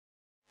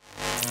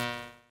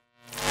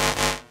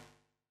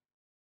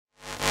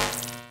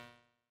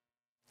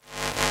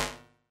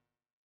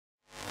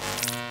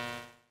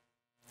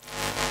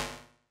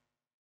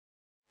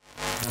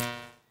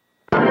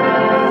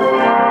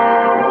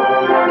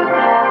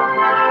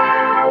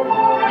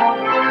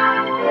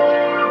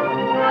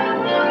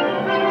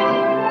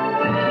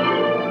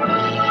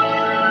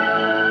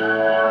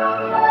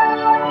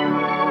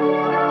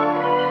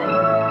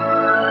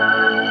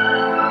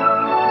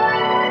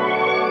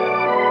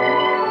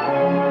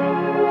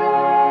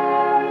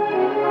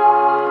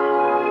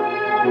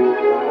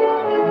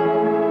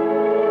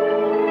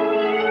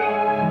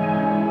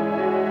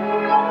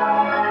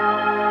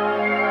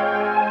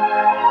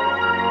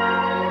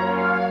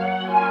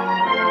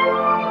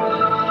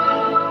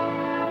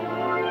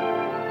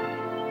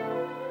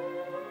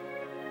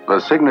The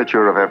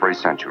signature of every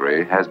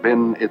century has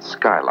been its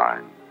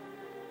skyline.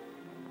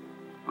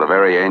 The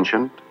very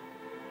ancient,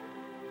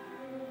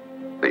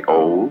 the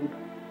old,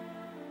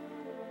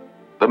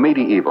 the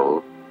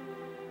medieval,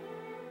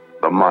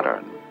 the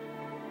modern.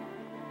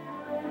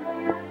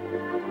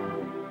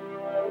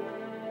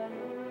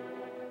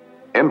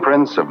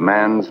 Imprints of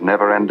man's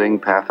never-ending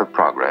path of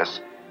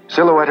progress,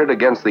 silhouetted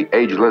against the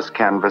ageless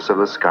canvas of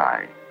the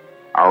sky.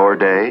 Our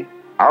day,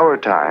 our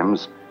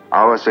times,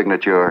 our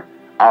signature,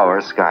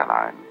 our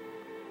skyline.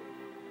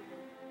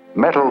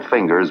 Metal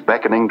fingers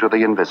beckoning to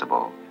the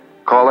invisible,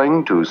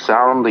 calling to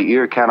sound the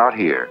ear cannot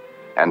hear,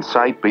 and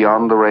sight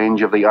beyond the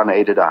range of the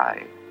unaided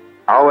eye.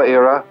 Our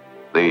era,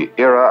 the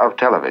era of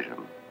television.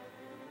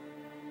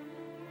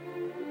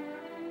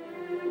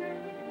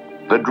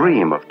 The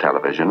dream of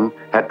television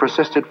had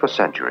persisted for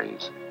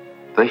centuries.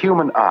 The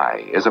human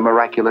eye is a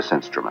miraculous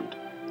instrument,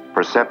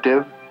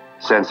 perceptive,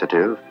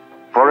 sensitive,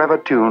 forever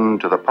tuned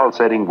to the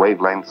pulsating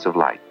wavelengths of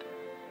light.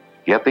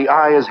 Yet the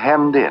eye is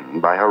hemmed in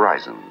by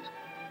horizons.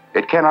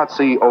 It cannot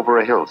see over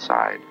a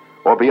hillside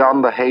or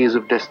beyond the haze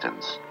of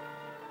distance.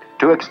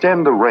 To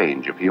extend the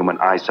range of human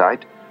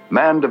eyesight,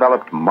 man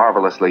developed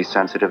marvelously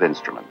sensitive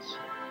instruments,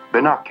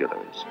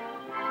 binoculars.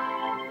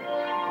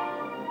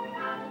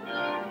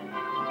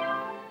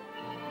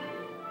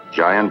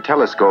 Giant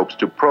telescopes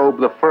to probe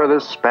the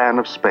furthest span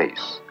of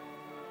space.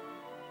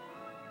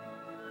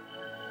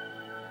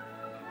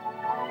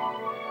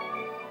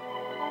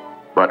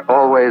 But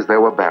always there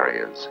were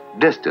barriers,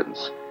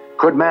 distance.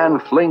 Could man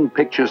fling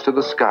pictures to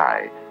the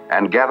sky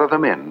and gather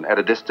them in at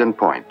a distant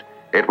point?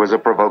 It was a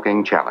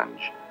provoking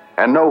challenge.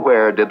 And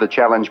nowhere did the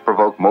challenge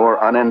provoke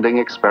more unending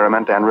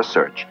experiment and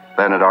research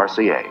than at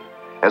RCA.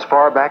 As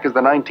far back as the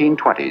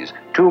 1920s,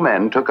 two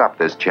men took up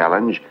this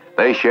challenge.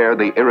 They shared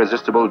the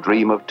irresistible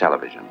dream of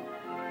television.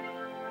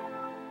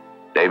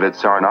 David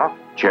Sarnoff,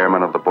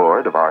 chairman of the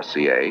board of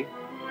RCA.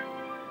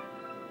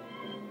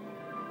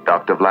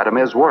 Dr.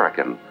 Vladimir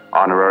Zworykin,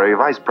 honorary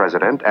vice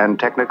president and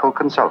technical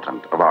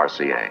consultant of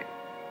RCA.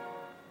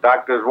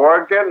 Dr.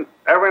 Zworykin,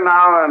 every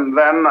now and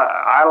then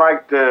I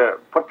like to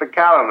put the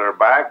calendar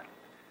back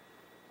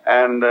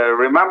and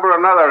remember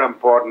another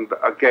important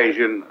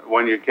occasion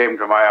when you came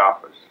to my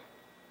office.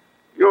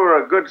 You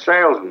were a good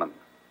salesman,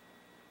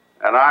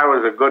 and I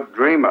was a good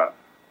dreamer.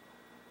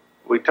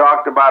 We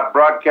talked about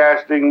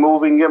broadcasting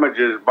moving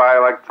images by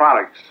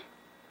electronics.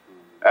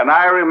 And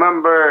I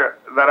remember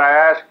that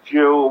I asked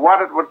you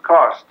what it would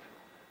cost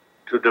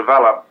to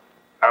develop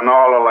an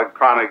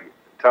all-electronic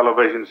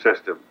television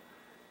system.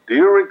 Do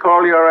you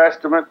recall your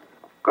estimate?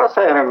 Of course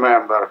I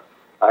remember.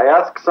 I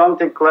asked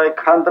something like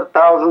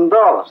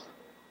 $100,000.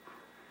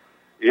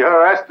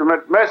 Your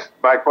estimate missed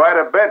by quite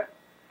a bit.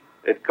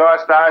 It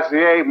cost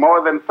RCA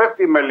more than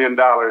 $50 million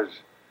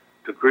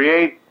to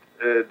create,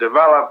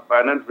 develop,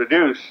 and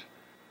introduce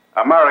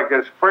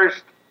America's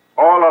first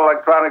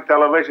all-electronic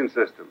television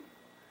system.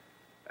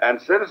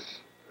 And since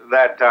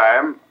that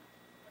time,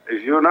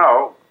 as you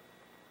know,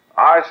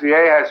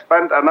 RCA has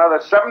spent another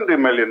 $70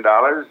 million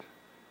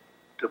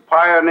to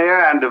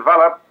pioneer and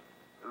develop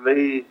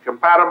the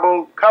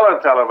compatible color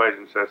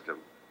television system.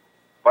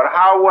 But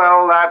how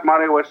well that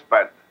money was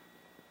spent.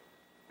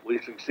 We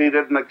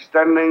succeeded in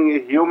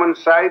extending human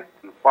sight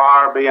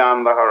far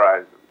beyond the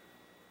horizon.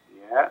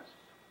 Yes.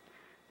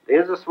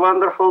 This is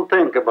wonderful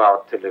thing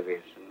about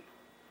television.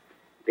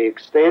 The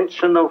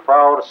extension of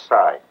our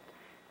sight.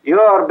 You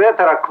are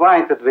better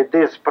acquainted with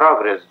this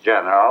progress,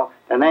 General,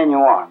 than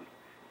anyone,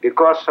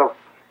 because of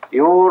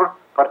your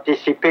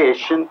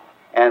participation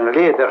and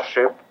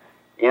leadership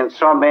in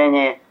so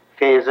many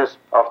phases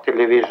of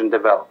television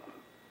development.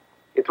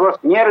 It was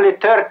nearly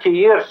 30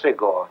 years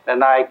ago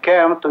that I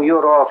came to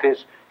your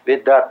office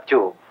with that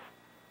tube,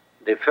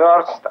 the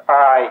first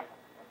eye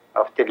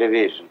of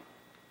television.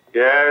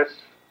 Yes,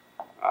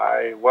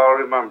 I well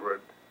remember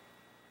it.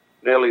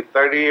 Nearly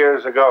 30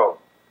 years ago.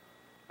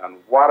 And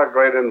what a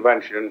great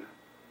invention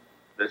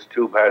this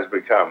tube has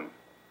become.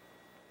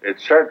 It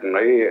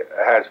certainly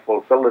has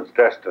fulfilled its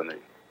destiny.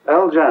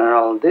 Well,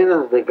 General, this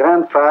is the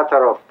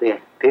grandfather of the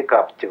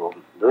pickup tube.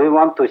 Do you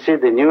want to see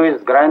the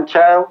newest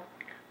grandchild?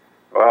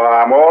 Well,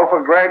 I'm all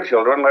for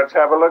grandchildren. Let's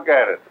have a look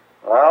at it.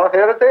 Well,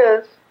 here it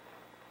is.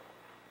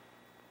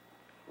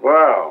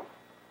 Well,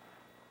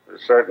 It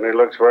certainly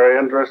looks very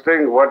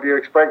interesting. What do you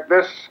expect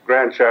this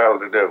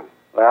grandchild to do?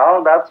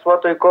 Well, that's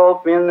what we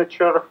call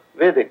miniature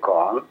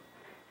Vidicon,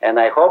 and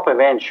I hope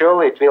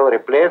eventually it will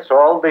replace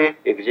all the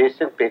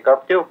existing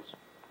pickup tubes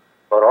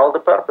for all the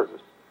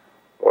purposes.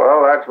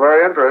 Well, that's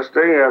very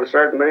interesting and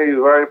certainly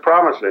very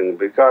promising,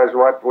 because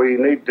what we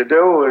need to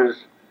do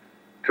is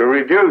to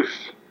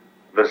reduce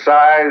the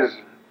size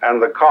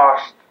and the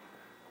cost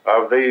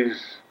of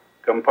these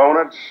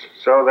components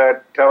so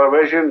that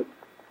television,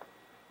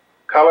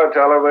 color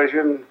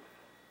television,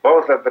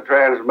 both at the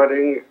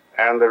transmitting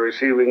and the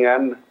receiving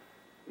end,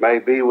 may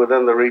be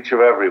within the reach of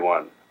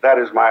everyone. That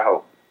is my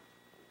hope.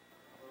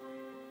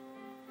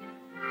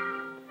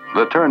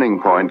 The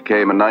turning point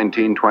came in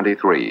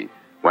 1923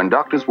 when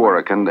Dr.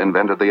 Zworykin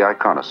invented the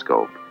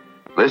iconoscope.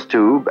 This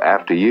tube,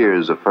 after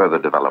years of further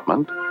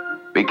development,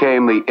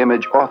 became the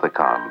image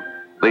orthicon,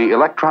 the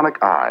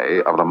electronic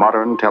eye of the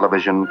modern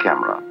television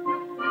camera.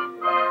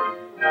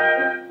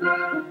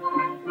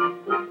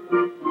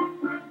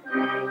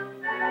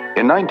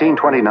 In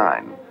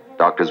 1929,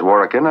 Dr.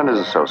 Zworykin and his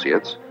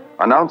associates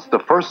announced the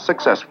first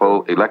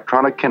successful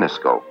electronic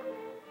kinescope,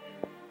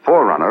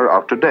 forerunner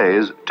of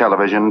today's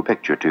television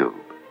picture tube.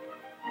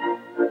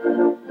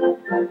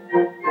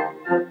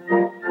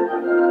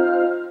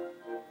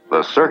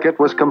 The circuit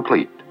was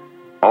complete.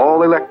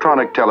 All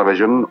electronic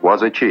television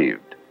was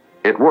achieved.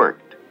 It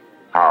worked.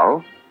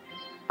 How?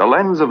 The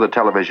lens of the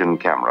television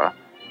camera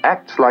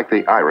acts like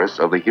the iris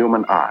of the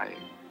human eye.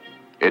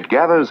 It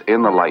gathers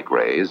in the light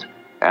rays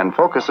and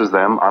focuses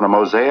them on a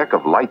mosaic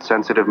of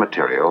light-sensitive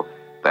material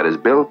that is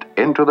built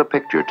into the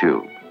picture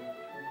tube.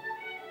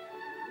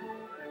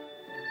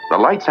 The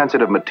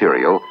light-sensitive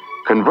material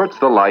converts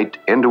the light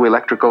into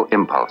electrical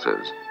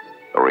impulses,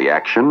 a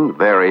reaction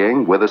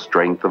varying with the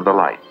strength of the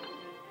light.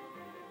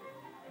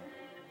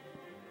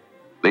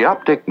 The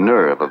optic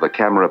nerve of the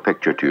camera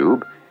picture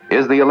tube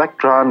is the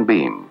electron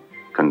beam,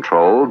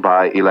 controlled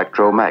by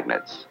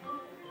electromagnets.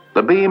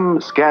 The beam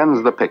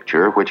scans the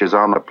picture, which is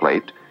on the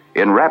plate,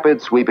 in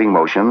rapid sweeping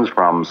motions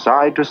from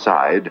side to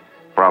side,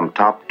 from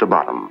top to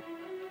bottom.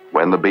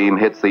 When the beam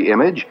hits the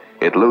image,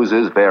 it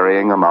loses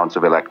varying amounts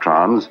of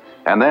electrons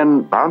and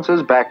then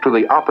bounces back to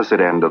the opposite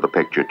end of the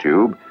picture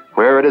tube,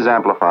 where it is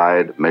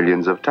amplified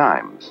millions of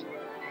times.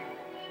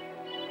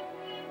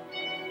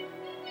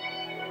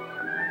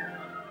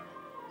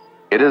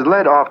 It is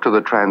led off to the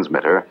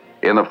transmitter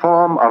in the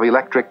form of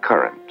electric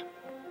current.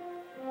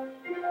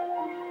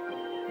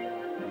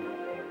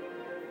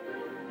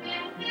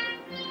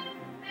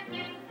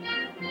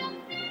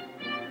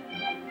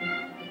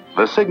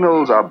 The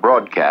signals are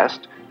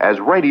broadcast as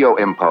radio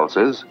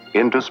impulses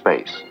into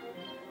space.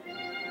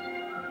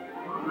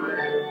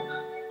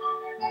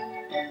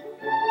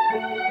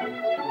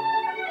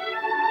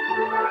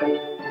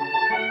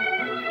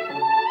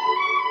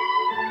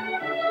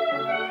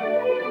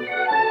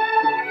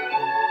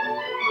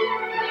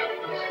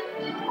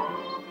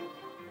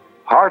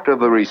 Part of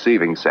the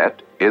receiving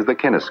set is the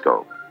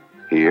kinescope.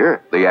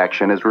 Here, the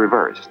action is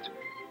reversed.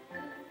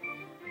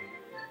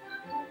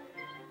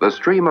 The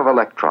stream of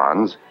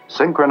electrons,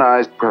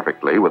 synchronized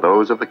perfectly with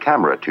those of the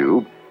camera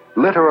tube,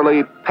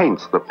 literally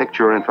paints the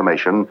picture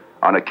information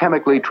on a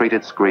chemically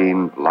treated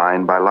screen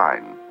line by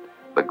line.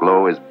 The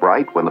glow is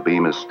bright when the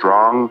beam is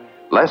strong,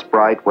 less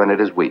bright when it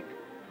is weak.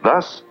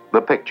 Thus,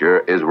 the picture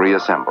is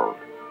reassembled.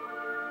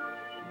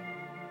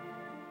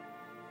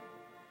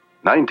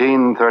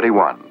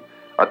 1931.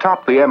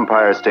 Atop the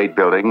Empire State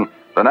Building,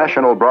 the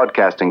National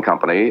Broadcasting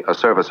Company, a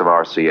service of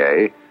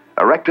RCA,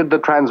 erected the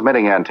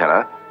transmitting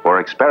antenna for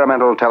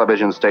experimental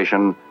television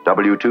station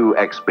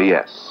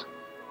W2XBS.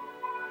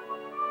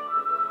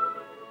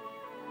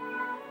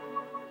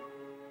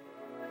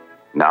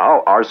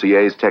 Now,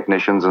 RCA's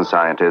technicians and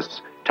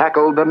scientists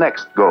tackled the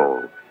next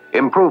goal,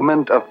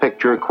 improvement of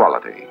picture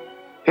quality.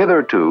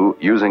 Hitherto,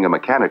 using a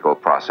mechanical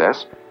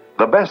process,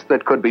 the best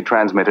that could be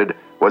transmitted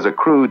was a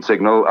crude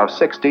signal of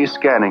 60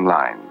 scanning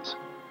lines.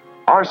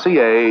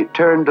 RCA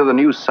turned to the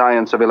new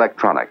science of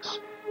electronics,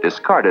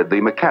 discarded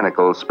the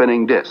mechanical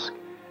spinning disc,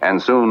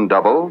 and soon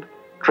doubled,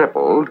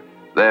 tripled,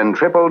 then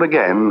tripled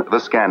again the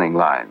scanning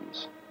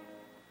lines.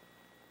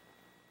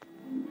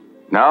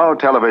 Now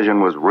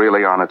television was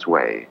really on its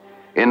way.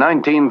 In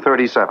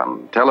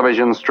 1937,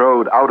 television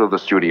strode out of the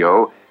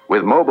studio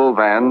with mobile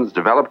vans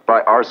developed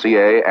by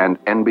RCA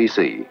and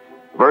NBC,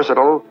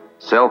 versatile,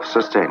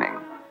 self-sustaining.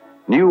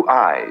 New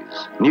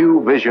eyes,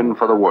 new vision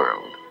for the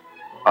world.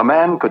 A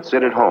man could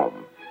sit at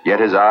home, yet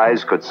his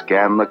eyes could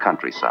scan the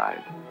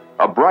countryside.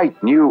 A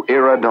bright new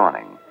era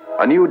dawning,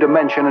 a new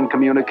dimension in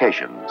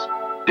communications.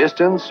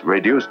 Distance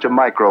reduced to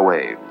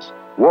microwaves.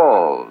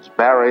 Walls,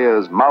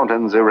 barriers,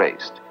 mountains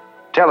erased.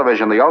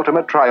 Television, the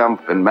ultimate triumph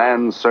in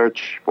man's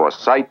search for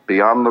sight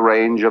beyond the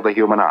range of the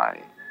human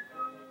eye.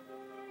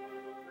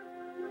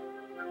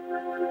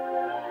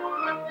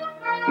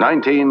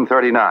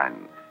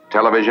 1939.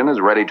 Television is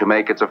ready to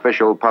make its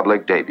official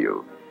public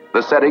debut.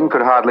 The setting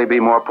could hardly be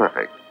more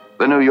perfect.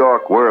 The New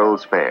York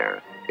World's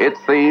Fair. Its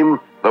theme,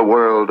 the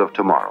world of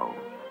tomorrow.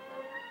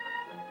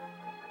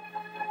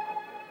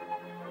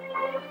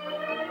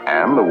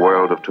 And the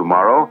world of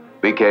tomorrow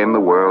became the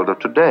world of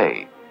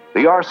today,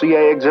 the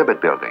RCA exhibit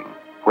building,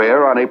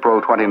 where on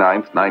April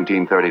 29,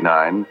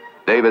 1939,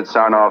 David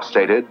Sarnoff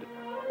stated,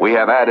 "We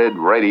have added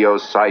radio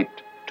sight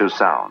to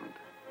sound."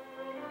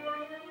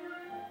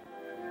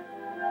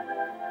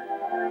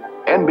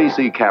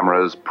 NBC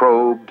cameras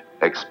probed,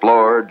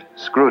 explored,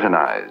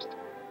 scrutinized.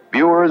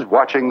 Viewers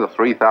watching the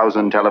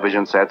 3,000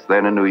 television sets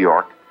then in New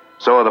York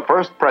saw the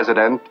first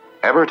president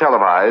ever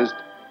televised,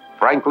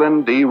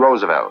 Franklin D.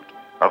 Roosevelt,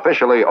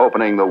 officially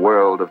opening the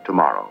world of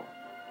tomorrow.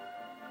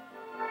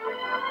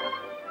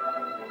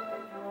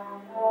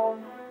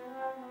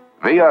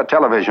 Via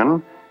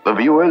television, the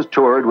viewers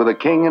toured with the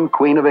King and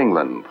Queen of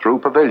England through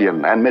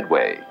Pavilion and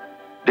Midway.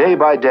 Day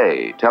by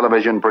day,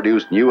 television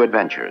produced new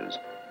adventures,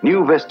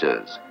 new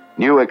vistas,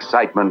 new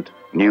excitement,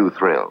 new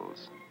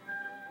thrills.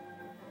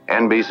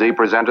 NBC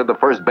presented the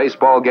first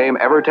baseball game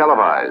ever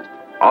televised,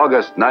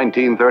 August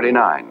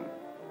 1939.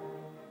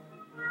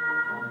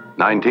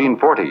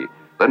 1940,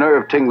 the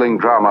nerve-tingling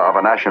drama of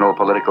a national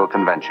political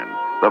convention,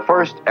 the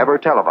first ever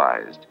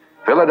televised.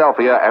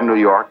 Philadelphia and New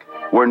York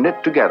were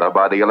knit together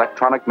by the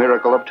electronic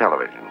miracle of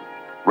television.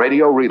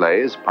 Radio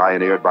relays,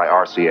 pioneered by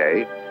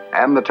RCA,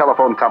 and the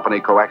telephone company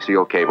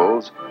coaxial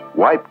cables,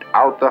 wiped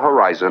out the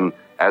horizon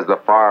as the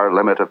far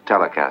limit of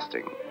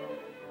telecasting.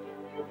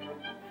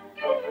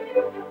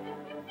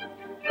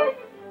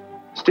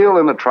 Still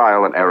in the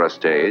trial and error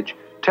stage,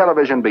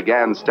 television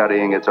began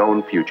studying its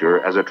own future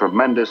as a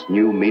tremendous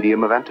new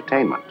medium of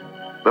entertainment.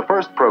 The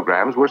first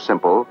programs were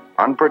simple,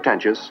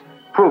 unpretentious,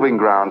 proving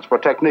grounds for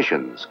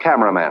technicians,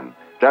 cameramen,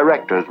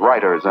 directors,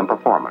 writers, and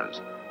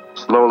performers.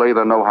 Slowly,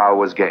 the know-how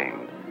was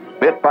gained.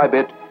 Bit by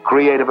bit,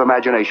 creative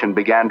imagination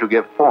began to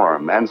give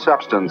form and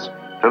substance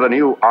to the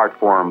new art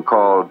form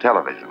called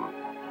television.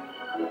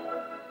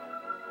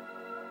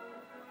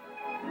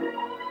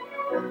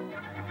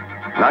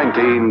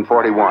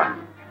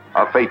 "1941,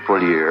 a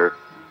fateful year,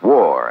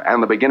 war,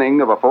 and the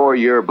beginning of a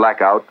 4-year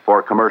blackout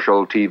for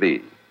commercial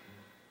TV.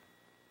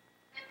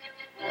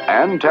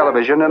 And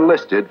television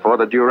enlisted for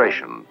the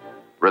duration.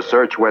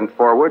 Research went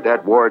forward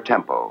at war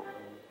tempo.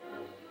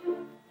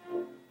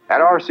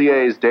 At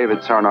RCA's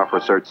David Sarnoff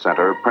Research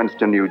Center,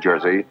 Princeton, New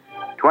Jersey,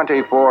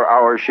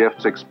 24-hour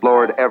shifts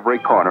explored every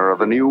corner of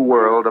the new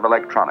world of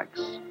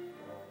electronics.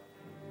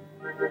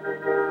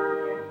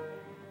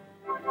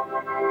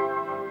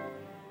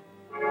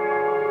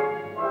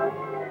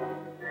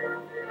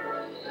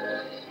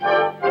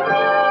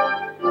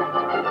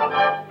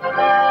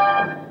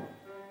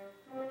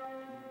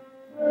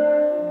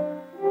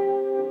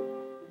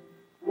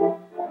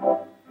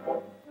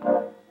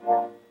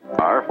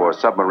 For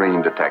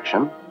submarine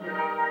detection,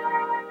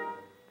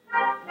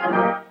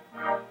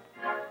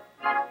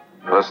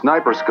 the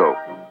sniper scope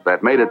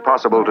that made it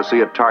possible to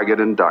see a target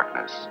in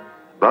darkness.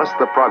 Thus,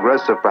 the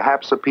progress of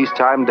perhaps a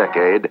peacetime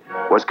decade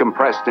was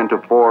compressed into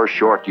 4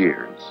 short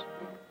years.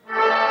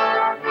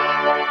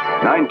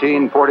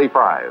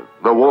 1945,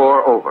 the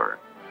war over.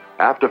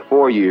 After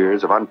 4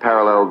 years of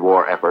unparalleled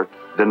war effort,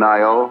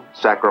 denial,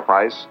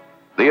 sacrifice,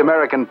 the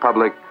American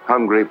public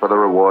hungry for the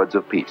rewards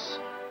of peace.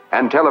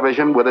 And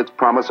television, with its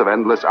promise of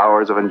endless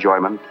hours of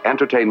enjoyment,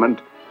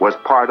 entertainment, was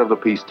part of the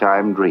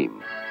peacetime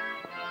dream.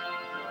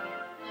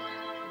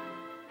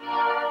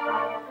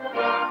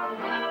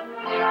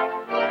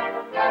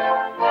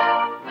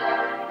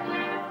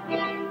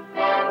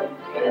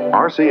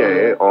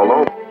 RCA,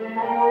 although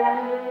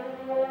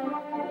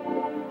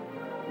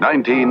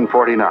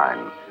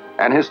 1949,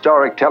 an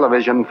historic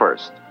television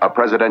first, a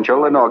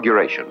presidential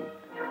inauguration.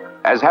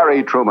 As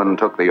Harry Truman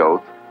took the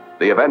oath,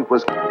 the event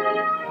was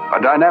a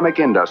dynamic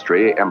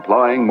industry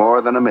employing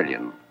more than 1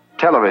 million.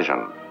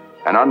 Television,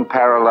 an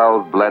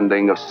unparalleled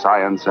blending of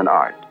science and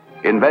art,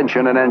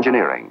 invention and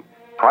engineering,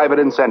 private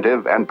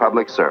incentive and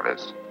public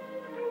service.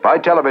 By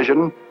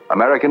television,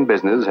 American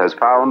business has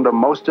found a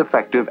most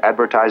effective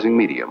advertising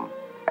medium.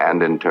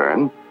 And in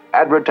turn,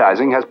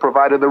 advertising has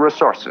provided the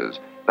resources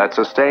that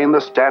sustain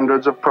the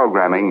standards of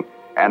programming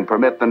and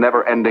permit the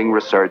never-ending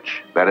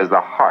research that is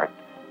the heart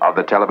of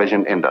the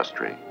television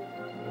industry.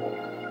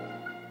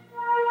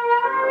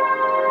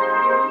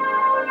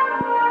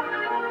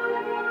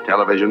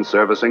 Television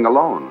servicing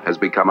alone has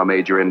become a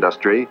major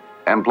industry,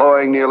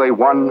 employing nearly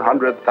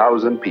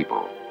 100,000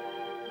 people.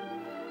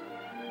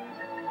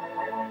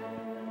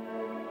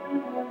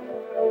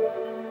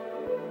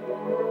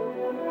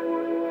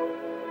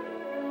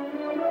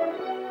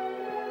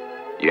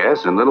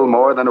 Yes, in little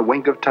more than a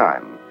wink of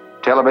time,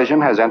 television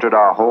has entered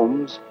our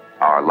homes,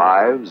 our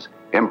lives,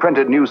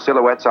 imprinted new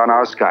silhouettes on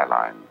our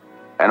skyline.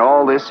 And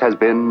all this has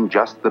been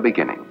just the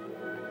beginning.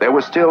 There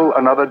was still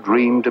another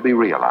dream to be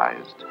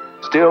realized.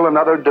 Still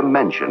another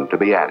dimension to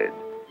be added.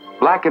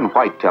 Black and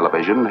white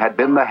television had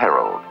been the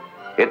herald.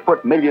 It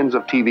put millions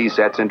of TV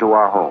sets into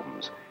our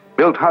homes,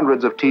 built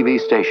hundreds of TV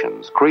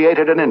stations,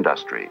 created an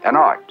industry, an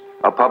art,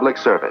 a public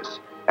service,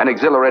 an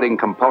exhilarating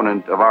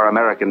component of our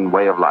American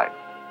way of life.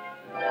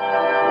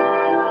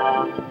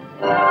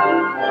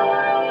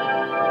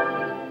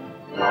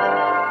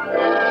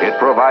 It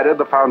provided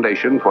the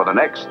foundation for the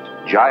next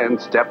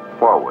giant step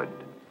forward.